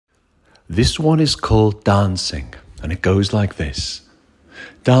This one is called Dancing, and it goes like this.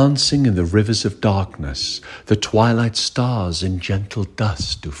 Dancing in the rivers of darkness, the twilight stars in gentle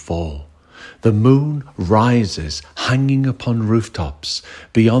dust do fall. The moon rises, hanging upon rooftops,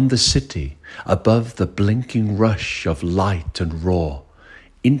 beyond the city, above the blinking rush of light and roar,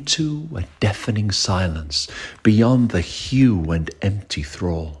 into a deafening silence, beyond the hue and empty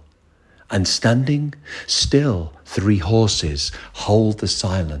thrall. And standing still, 3 horses hold the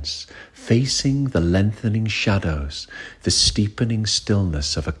silence, facing the lengthening shadows, the steepening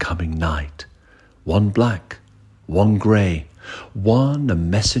stillness of a coming night. One black, one grey, one a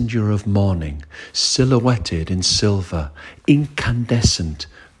messenger of morning, silhouetted in silver, incandescent,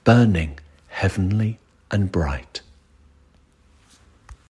 burning, heavenly and bright.